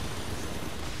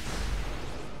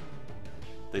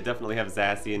 They definitely have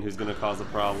Zacian, who's going to cause a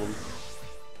problem.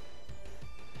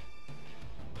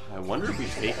 I wonder if we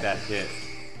take that hit.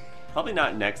 Probably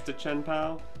not next to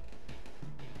Chen-Pao.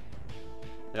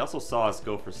 They also saw us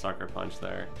go for Sucker Punch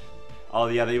there. Oh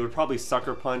yeah, they would probably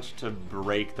Sucker Punch to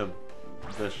break the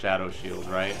Shadow Shield,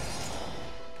 right?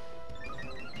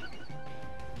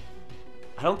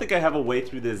 I don't think I have a way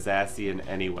through this Zacian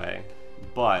anyway,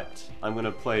 but I'm going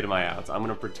to play to my outs. I'm going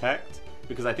to Protect,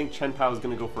 because I think Chen-Pao is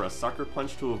going to go for a Sucker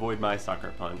Punch to avoid my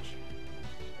Sucker Punch.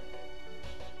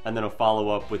 And then a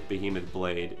follow-up with Behemoth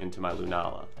Blade into my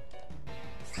Lunala,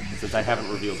 since I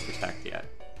haven't revealed Protect yet.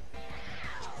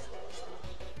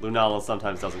 Lunala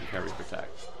sometimes doesn't carry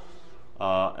Protect.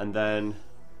 And then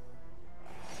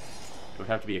it would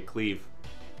have to be a Cleave.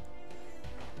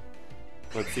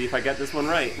 Let's see if I get this one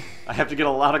right. I have to get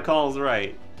a lot of calls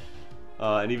right.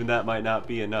 And even that might not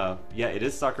be enough. Yeah, it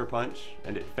is Sucker Punch,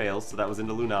 and it fails, so that was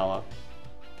into Lunala.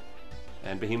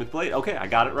 And Behemoth Blade. Okay, I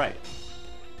got it right.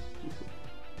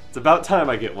 It's about time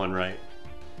I get one right.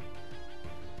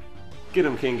 Get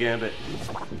him, King Gambit.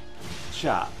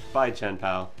 Chop. Bye,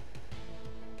 Chen-Pao.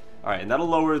 Alright, and that'll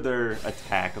lower their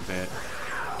attack a bit.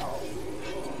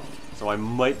 So I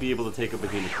might be able to take a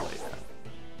Behemoth Blade.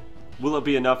 Will it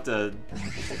be enough to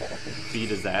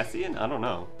beat a Zacian? I don't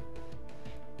know.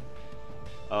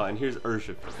 And here's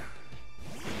Urshifu.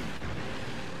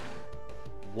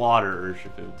 Water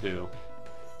Urshifu, too.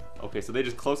 Okay, so they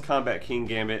just close combat King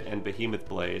Gambit and Behemoth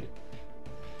Blade.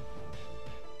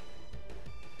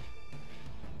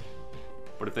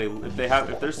 But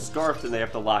if they're scarfed and they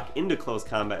have to lock into close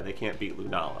combat, they can't beat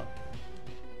Lunala.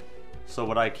 So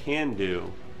what I can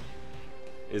do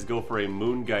is go for a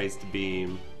Moongeist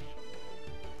Beam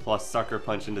plus Sucker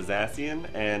Punch into Zacian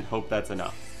and hope that's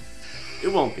enough.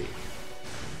 It won't be.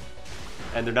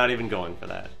 And they're not even going for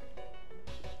that.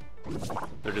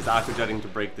 They're just Aqua Jetting to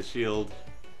break the shield.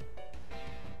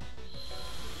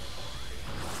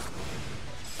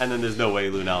 And then there's no way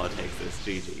Lunala takes this.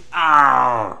 GG.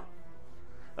 Ah!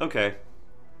 Okay.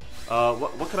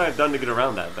 What could I have done to get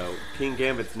around that, though? King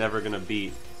Gambit's never gonna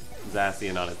beat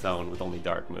Zacian on its own with only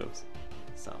dark moves.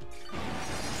 So...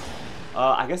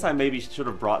 I guess I maybe should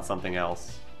have brought something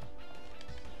else.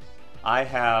 I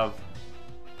have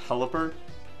Pelipper,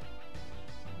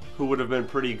 who would have been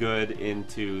pretty good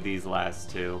into these last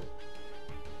two.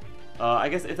 I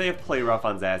guess if they have Play Rough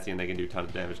on Zacian, they can do a ton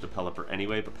of damage to Pelipper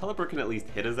anyway, but Pelipper can at least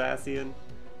hit a Zacian.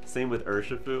 Same with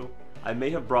Urshifu. I may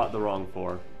have brought the wrong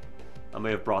four. I may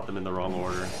have brought them in the wrong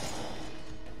order.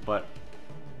 But,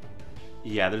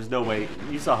 yeah, there's no way.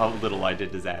 You saw how little I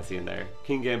did to Zacian there.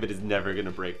 King Gambit is never going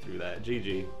to break through that.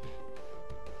 GG.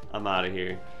 I'm out of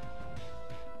here.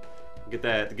 Get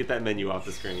that menu off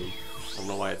the screen. I don't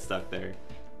know why it's stuck there.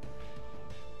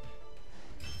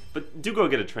 But do go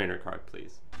get a trainer card,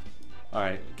 please.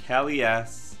 Alright,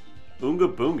 Kalias,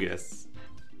 Oonga Boongus,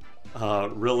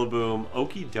 Rillaboom,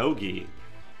 Okidogi,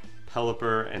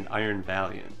 Pelipper, and Iron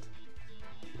Valiant.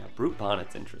 Yeah, Brute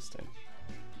Bonnet's interesting.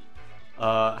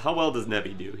 How well does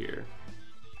Nebby do here?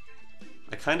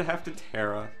 I kind of have to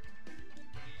Tera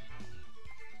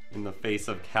in the face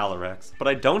of Calyrex, but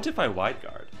I don't if I Wide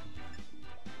Guard.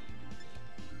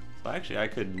 So actually I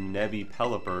could Nebby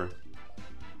Pelipper.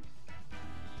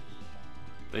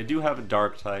 They do have a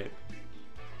Dark type,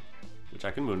 which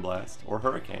I can Moonblast, or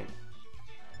Hurricane.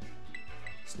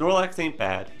 Snorlax ain't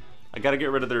bad. I gotta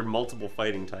get rid of their multiple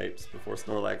fighting types before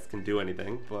Snorlax can do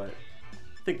anything, but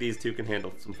I think these two can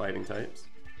handle some fighting types.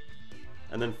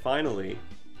 And then finally,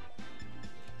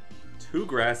 two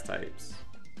grass types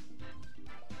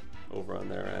over on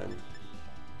their end.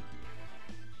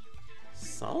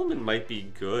 Solomon might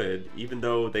be good, even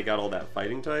though they got all that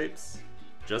fighting types,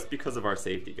 just because of our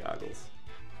safety goggles.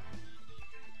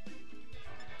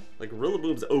 Like,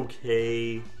 Rillaboom's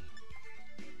okay.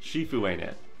 Shifu ain't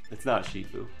it. It's not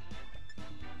Shifu.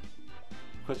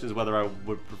 The question is whether I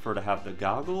would prefer to have the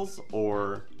goggles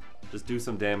or just do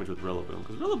some damage with Rillaboom.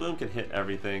 Because Rillaboom can hit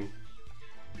everything.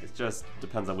 It just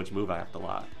depends on which move I have to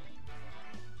lock.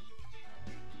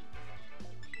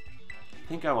 I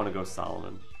think I want to go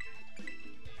Solomon.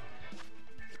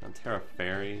 On Tera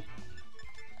Fairy.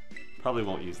 Probably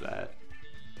won't use that.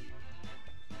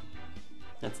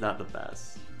 That's not the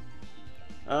best.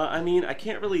 I mean, I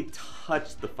can't really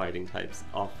touch the fighting types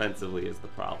offensively is the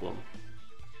problem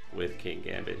with King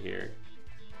Gambit here.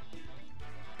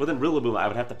 But then Rillaboom, I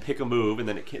would have to pick a move, and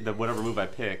then whatever move I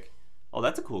pick... Oh,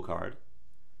 that's a cool card.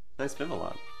 Nice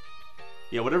Finvalon.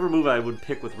 Yeah, whatever move I would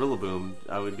pick with Rillaboom,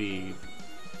 I would be...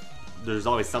 There's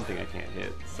always something I can't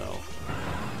hit, so...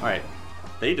 Alright,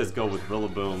 they just go with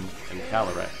Rillaboom and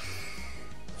Calyrex.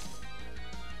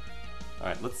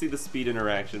 Alright, let's see the speed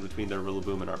interaction between their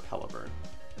Rillaboom and our Pelipper.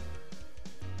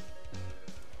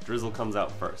 Drizzle comes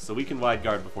out first, so we can Wide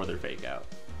Guard before their Fake Out.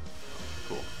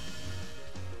 Cool.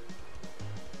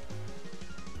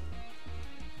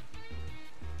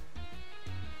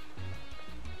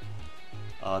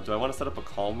 Do I want to set up a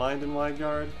Calm Mind in Wide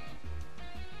Guard?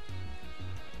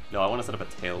 No, I want to set up a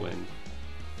Tailwind.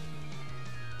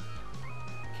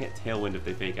 Can't Tailwind if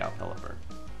they Fake Out Pelipper.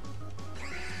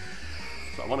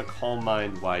 So I want to Calm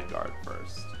Mind Wide Guard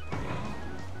first.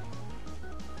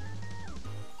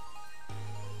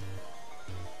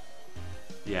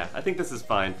 Yeah, I think this is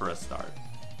fine for a start.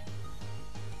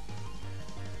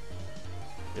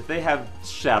 If they have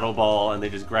Shadow Ball and they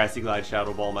just Grassy Glide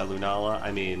Shadow Ball my Lunala,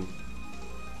 I mean...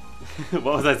 what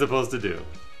was I supposed to do?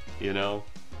 You know?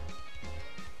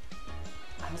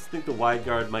 I also think the Wide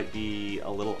Guard might be a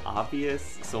little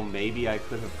obvious, so maybe I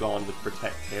could have gone with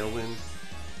Protect Tailwind.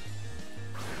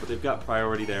 But they've got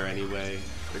priority there anyway.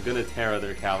 They're gonna Tera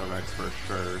their Calyrex for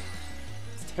sure.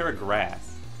 It's Tera Grass.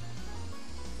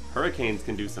 Hurricanes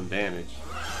can do some damage.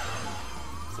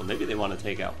 So maybe they want to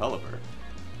take out Pelipper.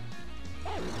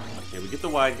 Okay, we get the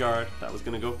Wide Guard. That was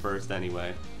gonna go first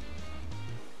anyway.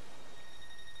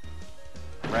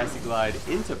 Grassy Glide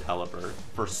into Pelipper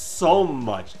for so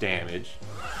much damage.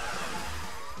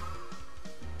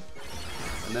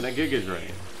 And then a Giga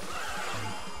Drain.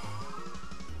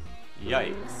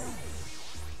 Yikes.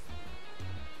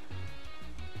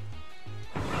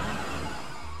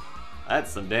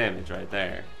 That's some damage right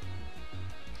there.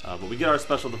 But we get our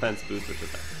special defense boost with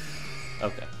defense.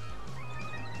 Okay.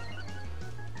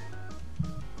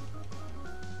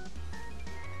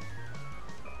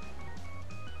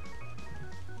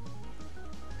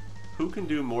 Who can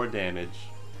do more damage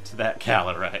to that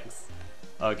Calyrex?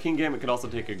 King Gambit can also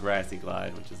take a Grassy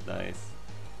Glide, which is nice.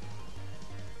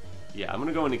 Yeah, I'm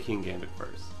gonna go into King Gambit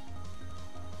first.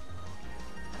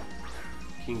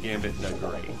 King Gambit, no,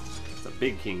 great. It's a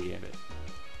big King Gambit.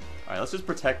 Alright, let's just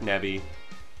protect Nebby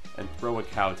and throw a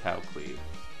Kowtow Cleave.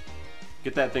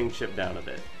 Get that thing chipped down a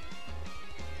bit.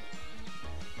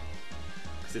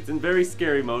 Because it's in very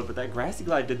scary mode, but that Grassy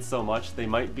Glide did so much, they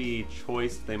might be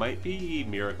Choice, they might be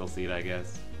Miracle Seed, I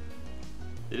guess.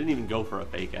 They didn't even go for a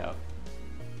Fake Out.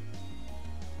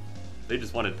 They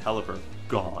just wanted Pelipper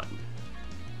gone.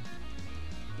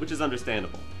 Which is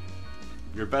understandable.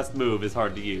 Your best move is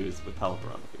hard to use with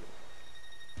Pelipper on the field.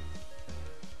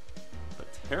 But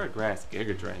Tera Grass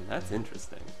Giga Drain, that's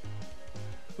interesting.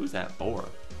 Who's that for?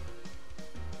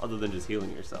 Other than just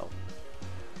healing yourself.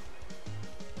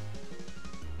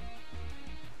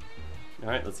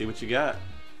 Alright, let's see what you got.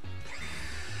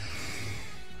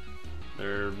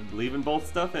 They're leaving both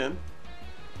stuff in.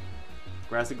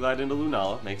 Grassy Glide into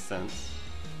Lunala, makes sense.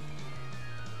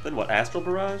 Then what, Astral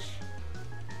Barrage?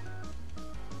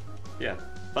 Yeah,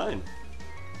 fine.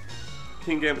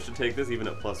 Kingambit should take this even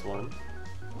at +1.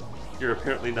 You're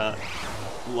apparently not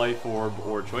Life Orb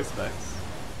or Choice Specs.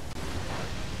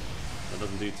 That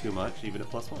doesn't do too much, even at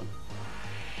 +1.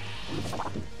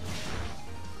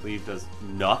 Cleave does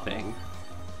nothing.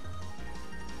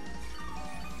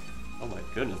 Oh my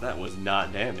goodness, that was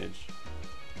not damage.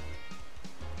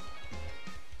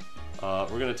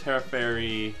 We're gonna Tera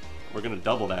Fairy. We're gonna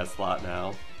double that slot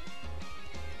now.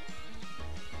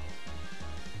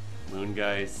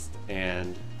 Moongeist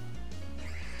and...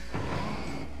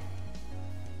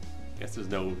 guess there's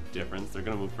no difference. They're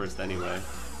gonna move first anyway.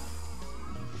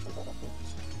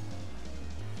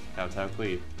 Kowtow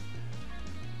Cleave.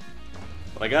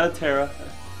 But I got a Tera.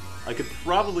 I could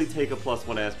probably take a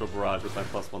 +1 Astral Barrage with my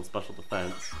 +1 Special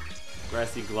Defense.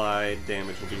 Grassy Glide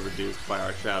damage will be reduced by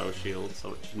our Shadow Shield,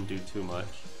 so it shouldn't do too much.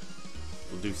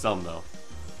 It'll do some though.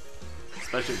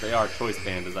 Especially if they are Choice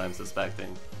Band, as I'm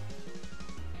suspecting.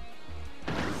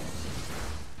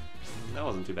 That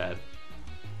wasn't too bad.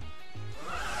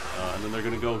 And then they're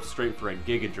gonna go straight for a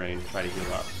Giga Drain to try to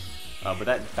heal up. But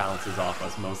that bounces off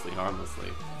us mostly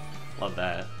harmlessly. Love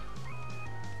that.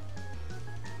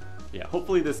 Yeah,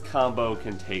 hopefully this combo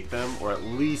can take them, or at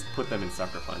least put them in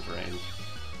Sucker Punch range.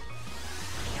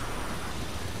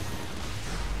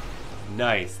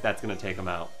 Nice, that's gonna take them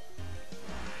out.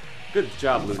 Good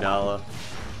job, Lunala.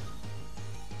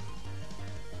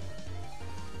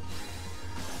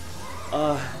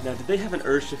 Now did they have an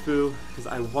Urshifu? Because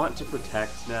I want to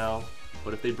protect now,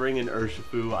 but if they bring in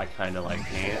Urshifu, I kinda like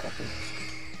can't.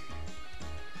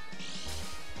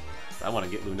 I want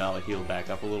to get Lunala healed back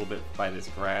up a little bit by this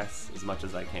grass as much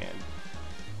as I can.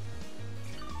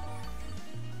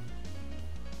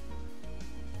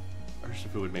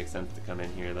 Urshifu would make sense to come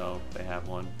in here though, if they have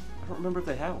one. I don't remember if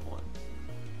they have one.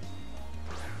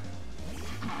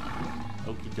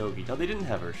 Okie dokie. No, they didn't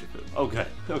have Urshifu. Oh good,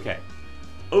 okay.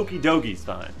 Okie dokie's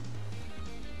fine.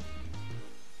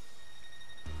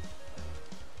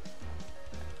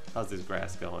 How's this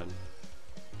grass going?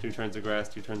 2 turns of grass,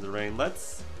 2 turns of rain.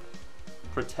 Let's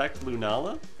protect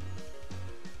Lunala.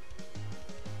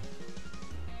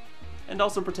 And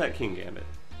also protect Kingambit.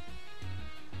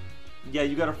 Yeah,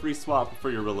 you got a free swap for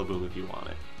your Rillaboom if you want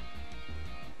it.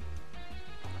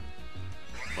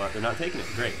 But they're not taking it.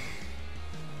 Great.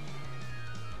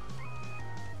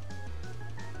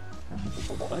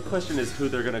 My question is who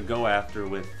they're gonna go after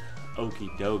with Okie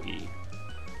dokie.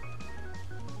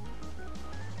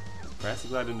 Grassy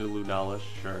Glide into Lunala,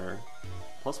 sure.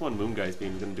 +1 Moongeist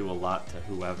Beam is going to do a lot to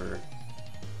whoever.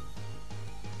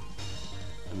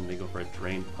 And then they go for a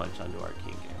Drain Punch onto our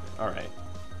Kingambit. Alright.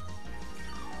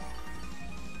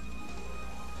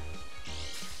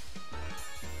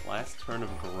 Last turn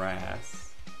of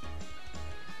grass.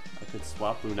 I could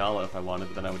swap Lunala if I wanted,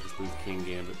 but then I would just lose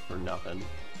Kingambit for nothing.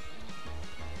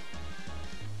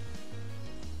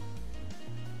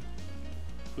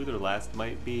 Who their last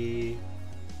might be...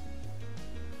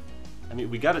 I mean,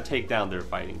 we gotta take down their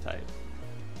fighting type.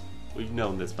 We've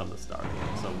known this from the start.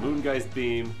 So, Moongeist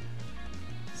Beam,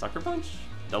 Sucker Punch,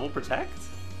 Double Protect?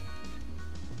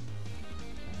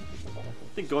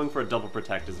 I think going for a Double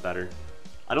Protect is better.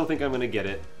 I don't think I'm gonna get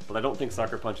it, but I don't think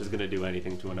Sucker Punch is gonna do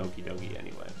anything to an Okie dokie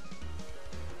anyway.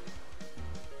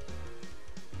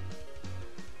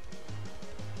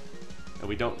 And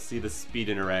we don't see the speed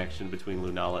interaction between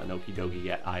Lunala and Okie dokie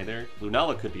yet either.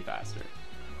 Lunala could be faster.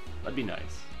 That'd be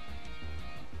nice.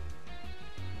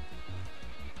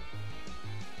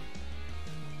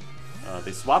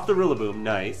 They swapped the Rillaboom,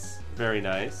 nice, very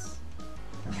nice,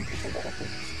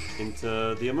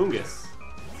 into the Amoonguss.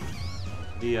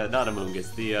 Not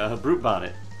Amoonguss, the Brute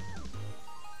Bonnet.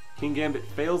 Kingambit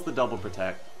fails the double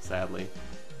protect, sadly.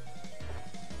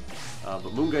 But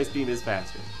Moongeist Beam is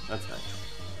faster, that's nice.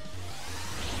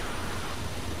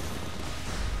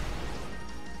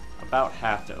 About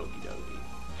half to Okie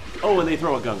dokie. Oh, and they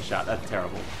throw a gunk shot, that's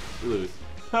terrible. We lose.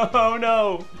 Oh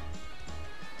no!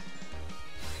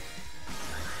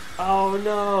 Oh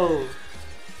no!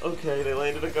 Okay, they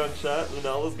landed a gunshot.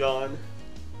 Lunala's gone.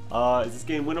 Is this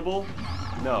game winnable?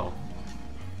 No.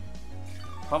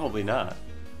 Probably not.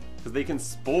 Because they can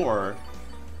spore.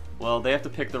 Well, they have to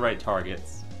pick the right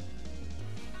targets.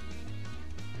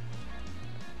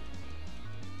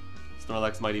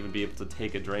 Snorlax might even be able to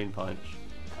take a Drain Punch.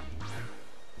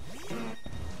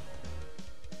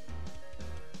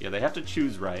 Yeah, they have to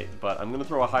choose right, but I'm going to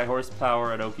throw a high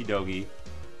horsepower at Okidogi.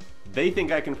 They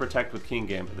think I can protect with King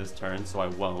Gambit this turn, so I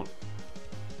won't.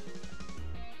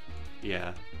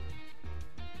 Yeah.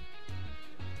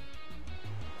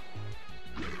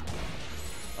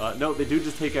 No, they do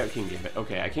just take out King Gambit.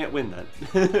 Okay, I can't win then.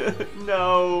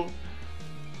 No!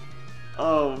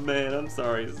 Oh man, I'm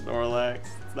sorry, Snorlax.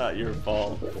 It's not your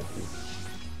fault.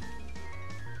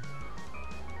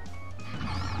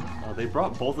 Oh, they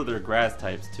brought both of their grass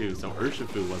types too, so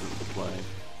Urshifu wasn't the play.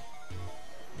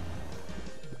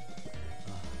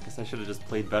 Guess I should have just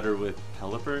played better with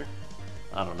Pelipper?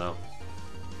 I don't know.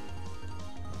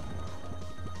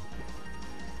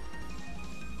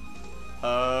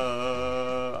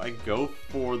 I go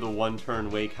for the one-turn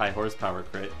Wake High Horsepower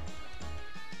crit.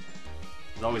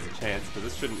 There's always a chance, because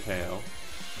this shouldn't KO.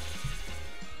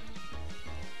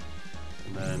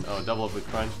 And then, oh, double up with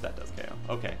Crunch, that does KO.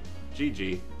 Okay,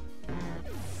 GG.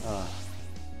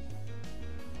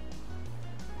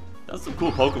 That's some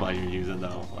cool Pokemon you're using,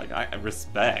 though. Like, I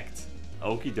respect.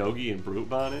 Okidogi and Brute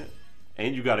Bonnet.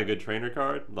 And you got a good trainer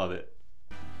card. Love it.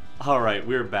 Alright,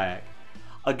 we're back.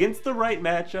 Against the right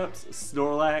matchups,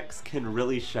 Snorlax can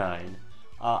really shine.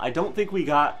 I don't think we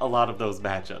got a lot of those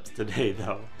matchups today,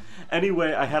 though.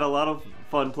 Anyway, I had a lot of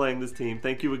fun playing this team.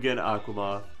 Thank you again,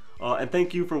 Aquamoth. And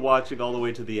thank you for watching all the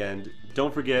way to the end.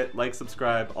 Don't forget, like,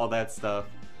 subscribe, all that stuff.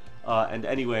 And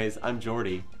anyways, I'm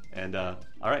Jordy. And,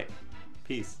 alright.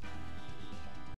 Peace.